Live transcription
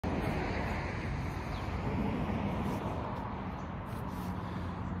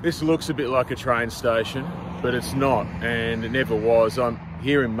This looks a bit like a train station, but it's not, and it never was. I'm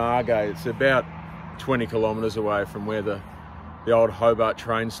here in Margate. It's about 20 kilometres away from where the old Hobart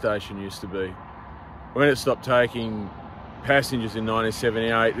train station used to be. When it stopped taking passengers in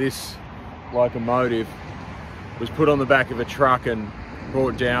 1978, this locomotive was put on the back of a truck and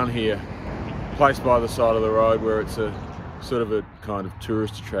brought down here, placed by the side of the road where it's a sort of a kind of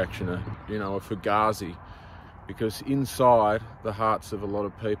tourist attraction, a fugazi. Because inside the hearts of a lot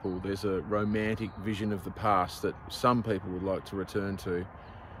of people, there's a romantic vision of the past that some people would like to return to,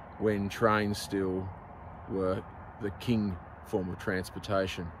 when trains still were the king form of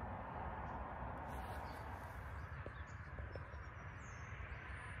transportation.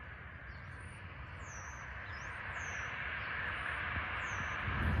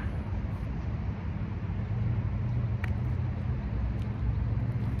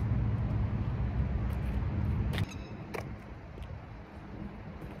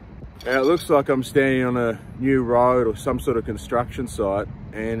 Now it looks like I'm standing on a new road or some sort of construction site,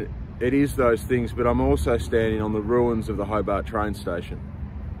 and it is those things, but I'm also standing on the ruins of the Hobart train station.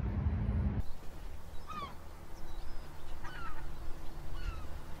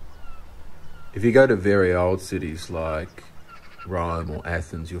 If you go to very old cities like Rome or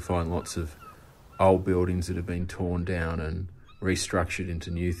Athens, you'll find lots of old buildings that have been torn down and restructured into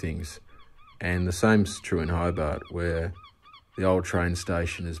new things. And the same's true in Hobart, where the old train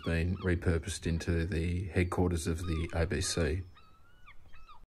station has been repurposed into the headquarters of the ABC.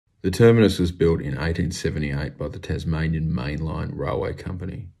 The terminus was built in 1878 by the Tasmanian Mainline Railway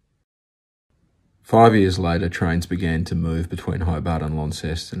Company. 5 years later, trains began to move between Hobart and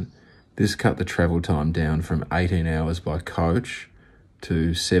Launceston. This cut the travel time down from 18 hours by coach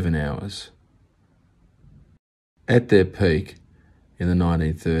to 7 hours. At their peak, in the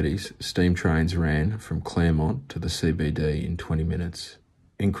 1930s, steam trains ran from Claremont to the CBD in 20 minutes.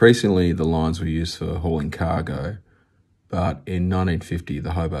 Increasingly, the lines were used for hauling cargo, but in 1950,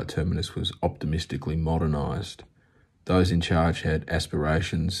 the Hobart terminus was optimistically modernised. Those in charge had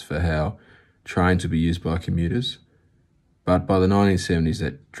aspirations for how trains would be used by commuters, but by the 1970s,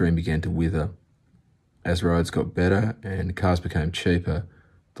 that dream began to wither. As roads got better and cars became cheaper,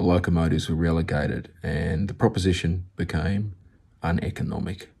 the locomotives were relegated, and the proposition became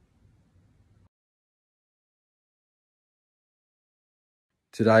uneconomic.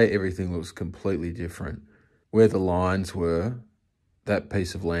 Today, everything looks completely different. Where the lines were, that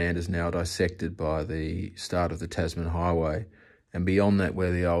piece of land is now dissected by the start of the Tasman Highway, and beyond that,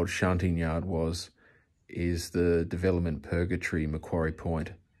 where the old shunting yard was, is the development purgatory, Macquarie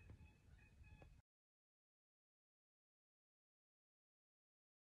Point.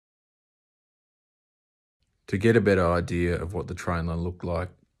 To get a better idea of what the train line looked like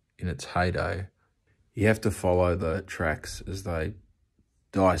in its heyday, you have to follow the tracks as they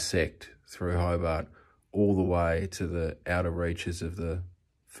dissect through Hobart all the way to the outer reaches of the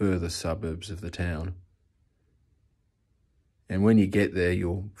further suburbs of the town. And when you get there,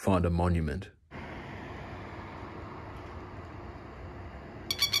 you'll find a monument.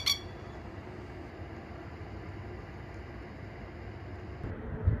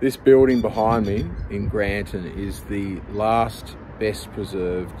 This building behind me in Granton is the last best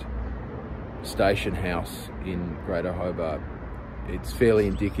preserved station house in Greater Hobart. It's fairly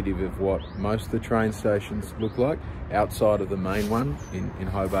indicative of what most of the train stations look like outside of the main one in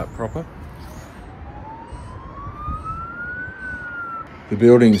Hobart proper. The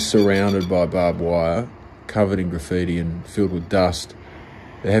building's surrounded by barbed wire, covered in graffiti and filled with dust.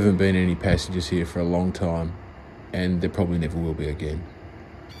 There haven't been any passengers here for a long time, and there probably never will be again.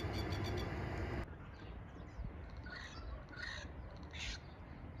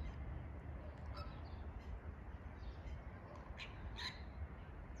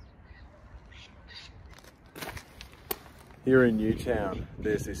 Here in Newtown,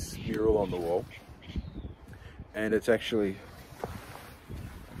 there's this mural on the wall, and it's actually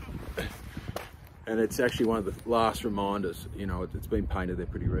one of the last reminders. You know, it's been painted there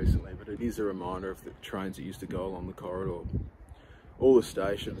pretty recently, but it is a reminder of the trains that used to go along the corridor. All the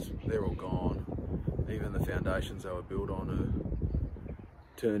stations, they're all gone. Even the foundations they were built on are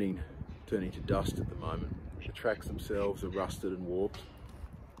turning to dust at the moment. The tracks themselves are rusted and warped.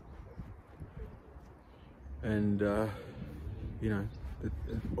 And you know,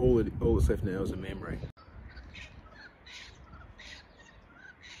 all that's left now is a memory.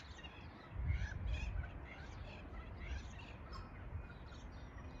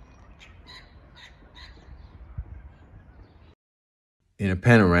 In a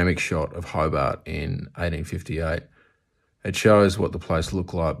panoramic shot of Hobart in 1858, it shows what the place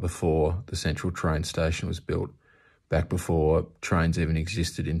looked like before the central train station was built. back before trains even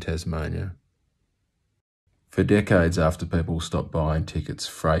existed in Tasmania. For decades after people stopped buying tickets,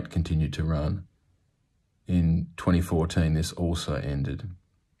 freight continued to run. In 2014, this also ended.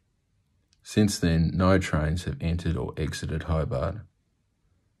 Since then, no trains have entered or exited Hobart.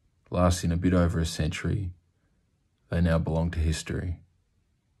 Lasting a bit over a century, they now belong to history.